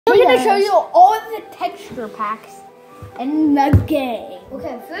We're gonna show you all the texture packs in the game.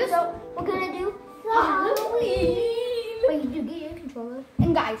 Okay, first we're gonna do Halloween. Wait, you get your controller.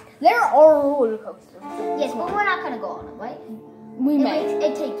 And guys, there are roller coasters. Yes, but we're not gonna go on them, right? We may.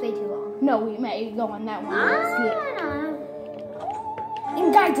 It takes way too long. No, we may go on that one. No.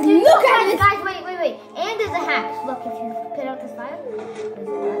 And guys, Dude, look at this. Guys, wait. And there's a hack. Look, if you put out this fire, there's a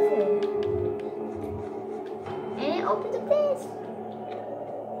button. And it opens up this.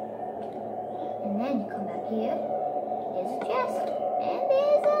 And then you come back here. There's a chest. And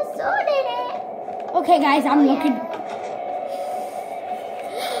there's a sword in it. Okay, guys, I'm looking.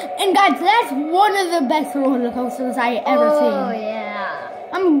 And guys, that's one of the best roller coasters I ever seen. Oh yeah.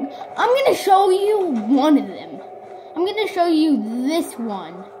 I'm gonna show you one of them. I'm gonna show you this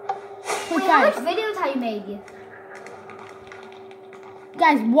one. Wait, Guys, how much videos have you made?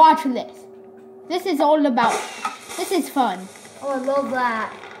 guys, watch this. This is all about. This is fun. Oh, I love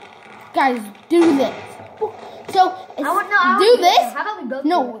that. Guys, do this. So do this. How about we both do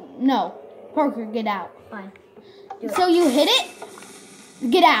it? No, Parker, get out. Fine. So you hit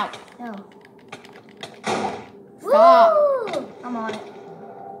it. Get out. No. Stop. Woo! I'm on it.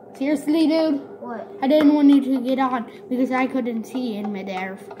 Seriously, dude. What? I didn't want you to get on because I couldn't see in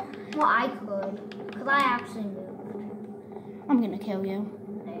midair. Well, I could. Because I actually moved. I'm gonna kill you.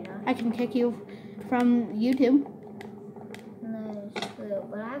 No, you're not. I can kick you from YouTube. No, it's true.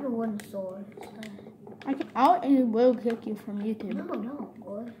 But I have a wooden sword. I will kick you from YouTube. No,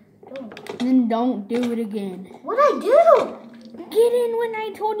 boy. Don't. Then don't do it again. What'd I do? Get in when I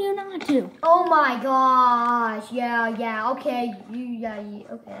told you not to. Oh my gosh. Yeah. Okay. Okay,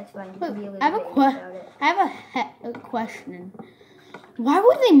 that's fine. Wait, I have a question. Why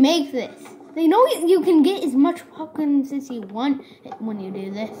would they make this? They know you can get as much pumpkins as you want when you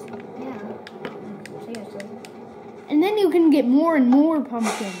do this. Yeah. Seriously. And then you can get more and more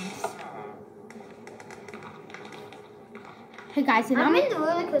pumpkins. Hey guys, and I'm in the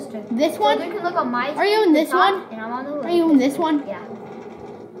roller coaster. This one? So you can look on my Are you in this one? And I'm on the roller Are you in this one? Yeah.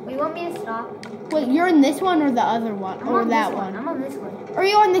 Wait, you want me to stop? Wait, you're in this one or the other one? I'm Or on that this one? I'm on this one. Are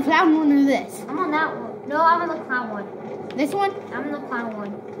you on the clown one or this? I'm on that one. No, I'm on the clown one. This one? I'm on the clown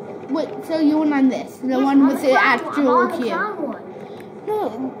one. Wait, so you went on this? The Yes, one I'm on with the the clown one. actual I'm on the queue? clown one.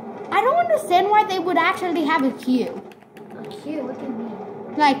 No, I don't understand why they would actually have a queue. Oh, cute. What do you mean?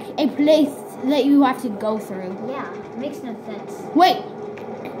 Like a place that you have to go through. Yeah, makes no sense. Wait.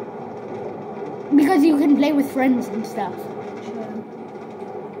 Because you can play with friends and stuff. True.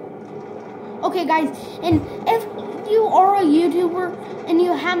 Okay, guys, and if you are a YouTuber and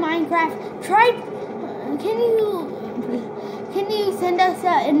you have Minecraft, can you send us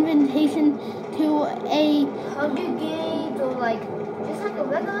an invitation to a Hunger Games or like just like a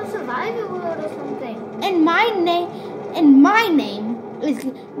regular survival world or something. and my name is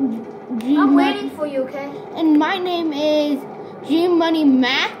G I'm waiting for you, okay? and my name is G Money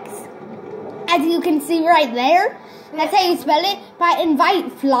Max. As you can see right there, that's how you spell it. But invite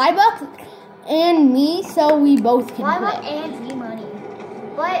Flybuck and me so we both can Flybuck play. and G-Money.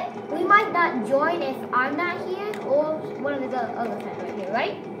 But we might not join if I'm not here or one of the other friends right here,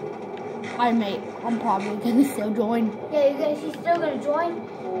 right? I'm probably gonna still join. Yeah, she's still gonna join,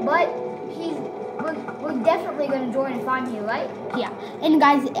 but we're definitely gonna join if I'm here, right? Yeah, and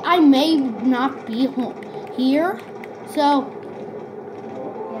guys, I may not be here, so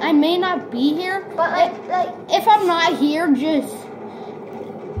I may not be here. But like if I'm not here, just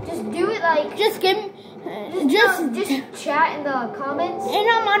do it like just give me just chat in the comments. And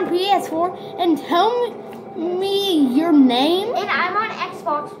I'm on PS4 and tell me your name. And I'm on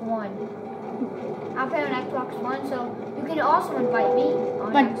Xbox One. I'll play on Xbox One, so you can also invite me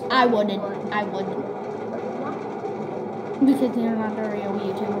on But Xbox I wouldn't. One. I wouldn't. Because you're not a real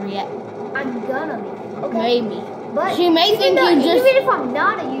YouTuber yet. I'm gonna be. Okay. Maybe. But She may think you just. even if I'm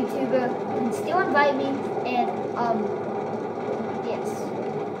not a YouTuber, you can still invite me and yes.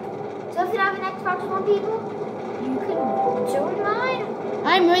 So if you have an Xbox One people, you can join mine.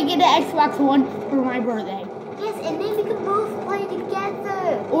 I might get an Xbox One for my birthday. Yes, and then we can both play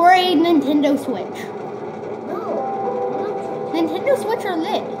together. Or a Nintendo Switch. No. Nintendo Switch are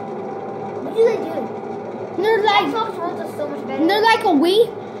lit. What do they do? They're like Xbox Ones are so much better. they're like a Wii.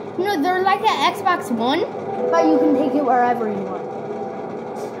 No, they're like an Xbox One, but you can take it wherever you want.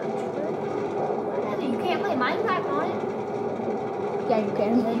 Whatever, you can't play Minecraft on it. Yeah, you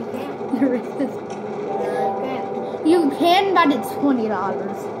can. No, you can't. There is. No, you can't. You can, but it's $20.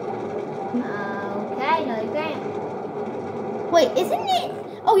 Okay, no, you can't. Wait, isn't it?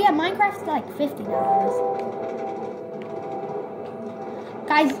 Oh yeah, Minecraft's like $50.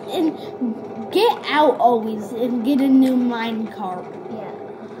 Guys, and get out always and get a new minecart. Yeah.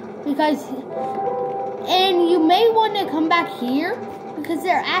 because, and you may want to come back here because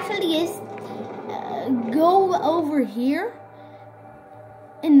there actually is. Go over here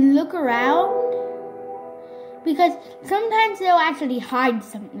and look around because sometimes they'll actually hide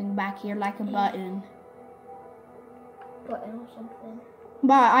something back here, like a button. Button or something.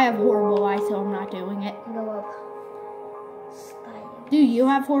 But I have horrible eyes, so I'm not doing it. Go up. Slide. Do you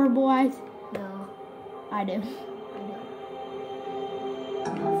have horrible eyes? No. I do.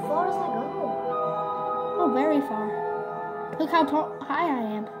 How far does that go? Oh, very far. Look how high I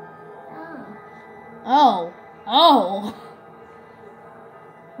am. Ah. Oh.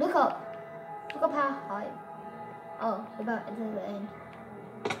 Look up. Look up how high. Oh, about to the end.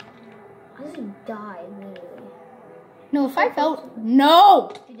 I just died, literally. No, if I felt...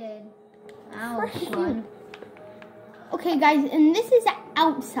 No! You did. Ow, Freaking. fun. Okay, guys, and this is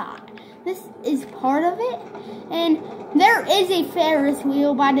outside. This is part of it. And there is a Ferris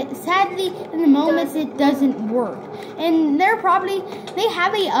wheel, but sadly, in the moments, it doesn't work. And they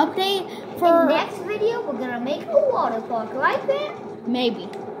have a update for... In the next video, we're going to make a water park, right, Ben? Maybe.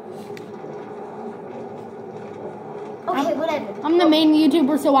 Okay, whatever. I'm the main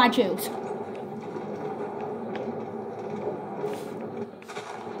YouTuber, so I choose.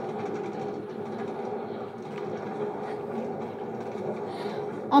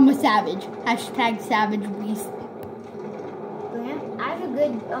 I'm a savage. Hashtag savage beast. Ben, I have a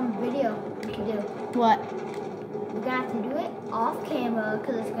good video we can do. What? We're going to have to do it off camera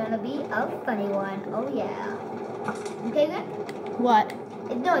because it's going to be a funny one. Oh, yeah. Okay, Ben? What?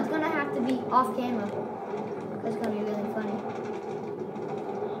 No, it's going to have to be off camera. It's going to be really funny.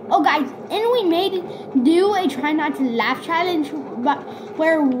 Oh, guys, and we made do a try not to laugh challenge, but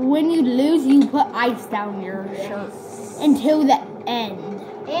where when you lose, you put ice down your shirt until the end.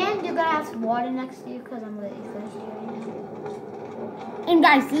 And you're going to have some water next to you because I'm really thirsty right now. And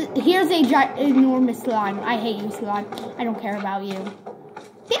guys, here's a enormous slime. I hate you, slime. I don't care about you.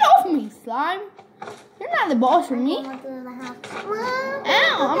 Get off me, slime. You're not the boss for me. Ow,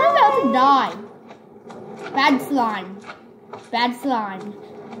 I'm about to die. Bad slime. Bad slime.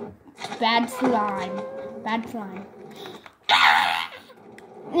 Bad slime. Bad slime.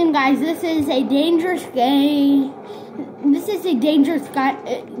 And guys, this is a dangerous game. This is a dangerous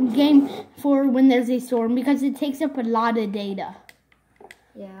game for when there's a storm because it takes up a lot of data.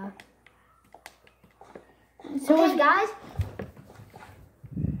 Yeah. So okay, guys.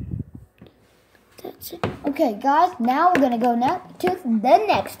 That's it. Okay, guys. Now we're gonna go now to the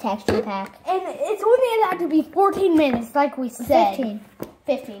next texture pack. And it's only allowed to be 14 minutes, like we said.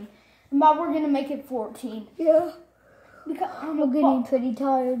 15. But we're gonna make it 14. Yeah. Because I'm getting pretty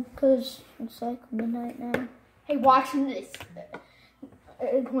tired because it's like midnight now. Hey, watch this.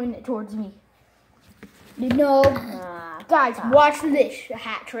 Point it towards me. No. Guys, watch this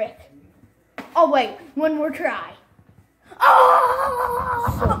hat trick. Oh wait, one more try.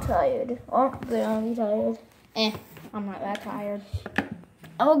 Oh! So tired. Oh, good. I'm tired. I'm not that tired.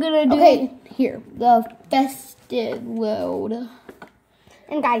 I'm gonna do here. The festive world.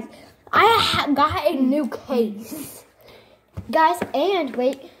 And guys, I got a new case. Guys, and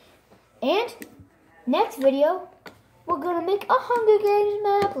wait. And next video, we're gonna make a Hunger Games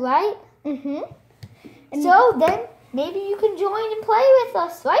map, right? Mm-hmm. And so then maybe you can join and play with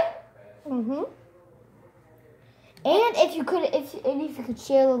us, right? Mm-hmm. And if you could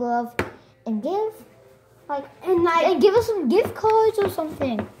share the love and give, and give us some gift cards or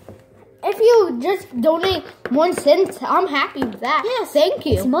something. If you just donate 1 cent, I'm happy with that. Yes. Thank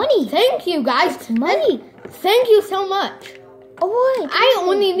you. It's money. Thank you, guys. It's money. Thank you so much. Oh, what? I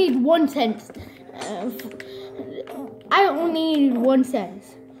only need 1 cent. I only need 1 cent.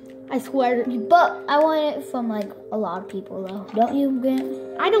 I swear. But I want it from like a lot of people though. Don't you,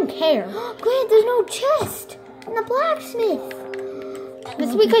 Grant? I don't care. Grant, there's no chest in the blacksmith.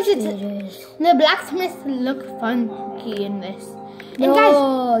 It's because the blacksmith look funky in this. No, and guys,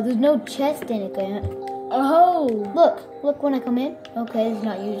 there's no chest in it, Grant. Oh. Look when I come in. Okay, it's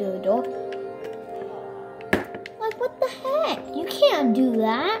not usually the door. Like, what the heck? You can't do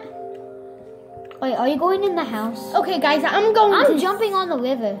that. Wait, are you going in the house? Okay, guys, I'm jumping on the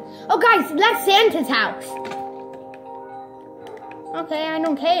river. Oh, guys, that's Santa's house. Okay, I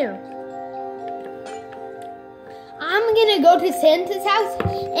don't care. I'm gonna go to Santa's house,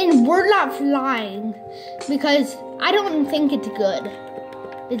 and we're not flying because I don't think it's good.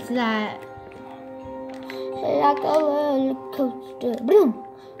 It's that like a roller coaster, boom.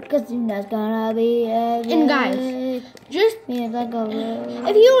 Because that's gonna be epic. And guys, just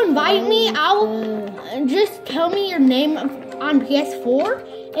if you invite me, I'll just tell me your name on PS4,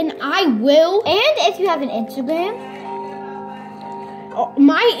 and I will. And if you have an Instagram,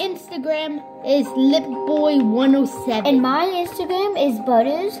 my Instagram is lipboy107. And my Instagram is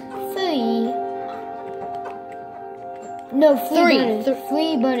butters3. No, Three.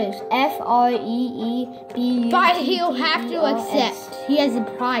 Free butters. FREEBUTTERS. But he'll have to accept. He has a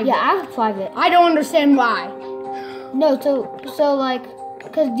private. Yeah, I have private. I don't understand why. No, so like,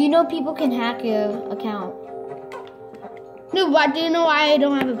 cause do you know people can hack your account? No, but do you know why I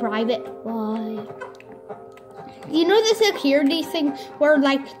don't have a private? Why? You know the security thing where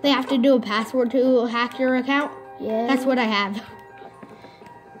like they have to do a password to hack your account? Yeah. That's what I have.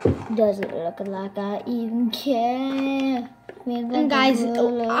 Doesn't look like I even care. And guys,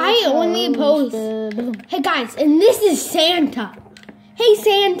 I only post. Hey guys, and this is Santa. Hey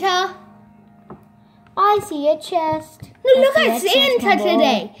Santa. I see a chest. No, look at Santa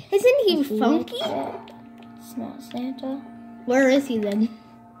today. Isn't he funky? It's not Santa. Where is he then?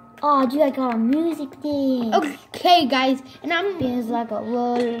 Oh, dude, I got a music thing. Okay, guys, and I'm. Feels like a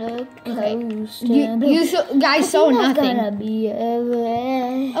roller coaster. You guys saw nothing. Gonna be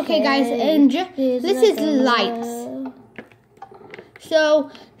Okay, guys, and this is lights. So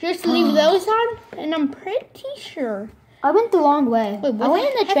just leave those on, and I'm pretty sure. I went the wrong way. Wait, what I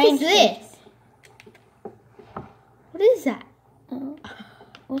went in the train. What is this? What is that?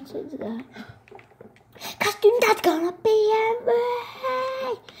 What's that? Cause that's gonna be every.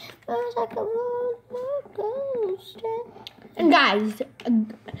 Feels like a roller coaster. And guys,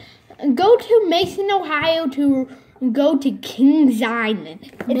 go to Mason, Ohio to go to Kings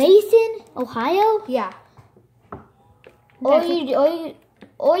Island. Mason, Ohio? Yeah. Or you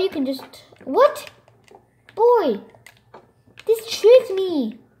can just what? Boy, this tricked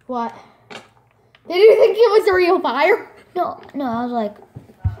me. What? Did you think it was a real fire? No, I was like,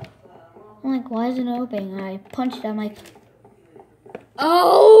 why isn't it opening? And I punched it. I'm like,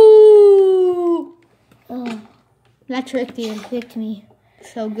 oh, that tricked you. Tricked me.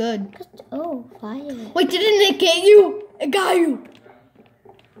 So good. Oh, fire. Wait, didn't it get you? It got you.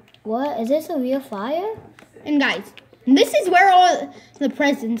 What? Is this a real fire? And guys, this is where all the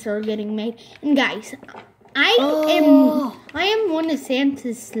presents are getting made. And guys, I am one of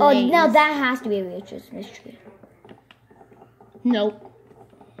Santa's sleighs. Oh, now that has to be a real Christmas tree. Nope.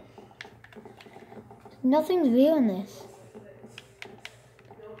 Nothing's real in this.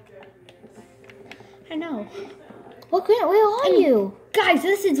 I know. Where are you? Guys,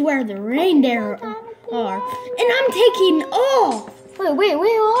 this is where the reindeer are. And I'm taking off. Wait,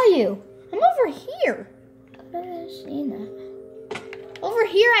 where are you? I'm over here. I've never seen that. Over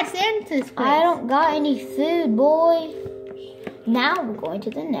here at Santa's place. I don't got any food, boy. Now we're going to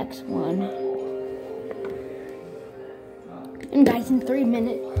the next one. And guys, in 3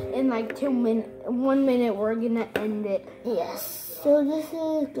 minutes, in like 2 minutes, 1 minute, we're gonna end it. Yes. So this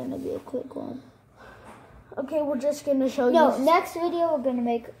is gonna be a quick one. Okay, we're just gonna show you. No, next video we're gonna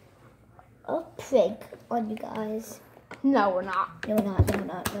make a prank on you guys. No, we're not. No, we're not.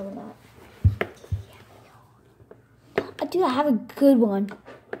 Dude, I have a good one.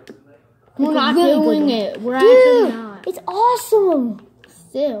 We're not really doing it. We're Dude, actually not. It's awesome.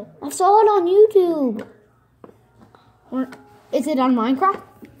 Still. I saw it on YouTube. Is it on Minecraft?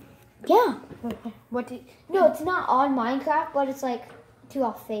 Yeah. No, it's not on Minecraft, but it's like to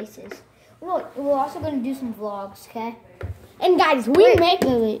our faces. No, we're also gonna do some vlogs, okay? And guys, Wait.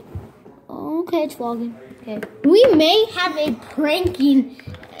 Oh, okay, it's vlogging. Okay. We may have a pranking.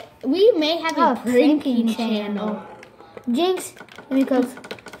 We may have a pranking channel. Jinx, let me go.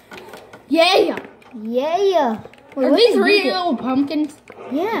 Yeah. Yeah. Wait, Are what these did you real pumpkins?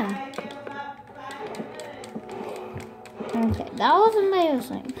 Yeah. Okay, that wasn't my other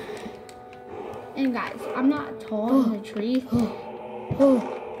thing. And guys, I'm not tall in the trees.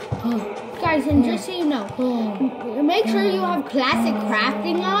 Guys, and just so you know, make sure you have classic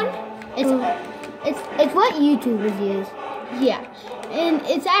crafting on. It's what YouTubers use. Yeah, and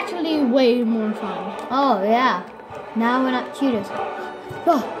it's actually way more fun. Oh yeah. Now we're not cheaters.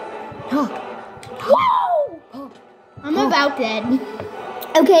 I'm about dead.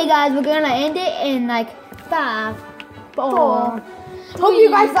 Okay, guys, we're gonna end it in like 5, 4. Hope you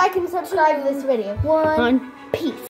guys like and subscribe to this video. 1. Peace.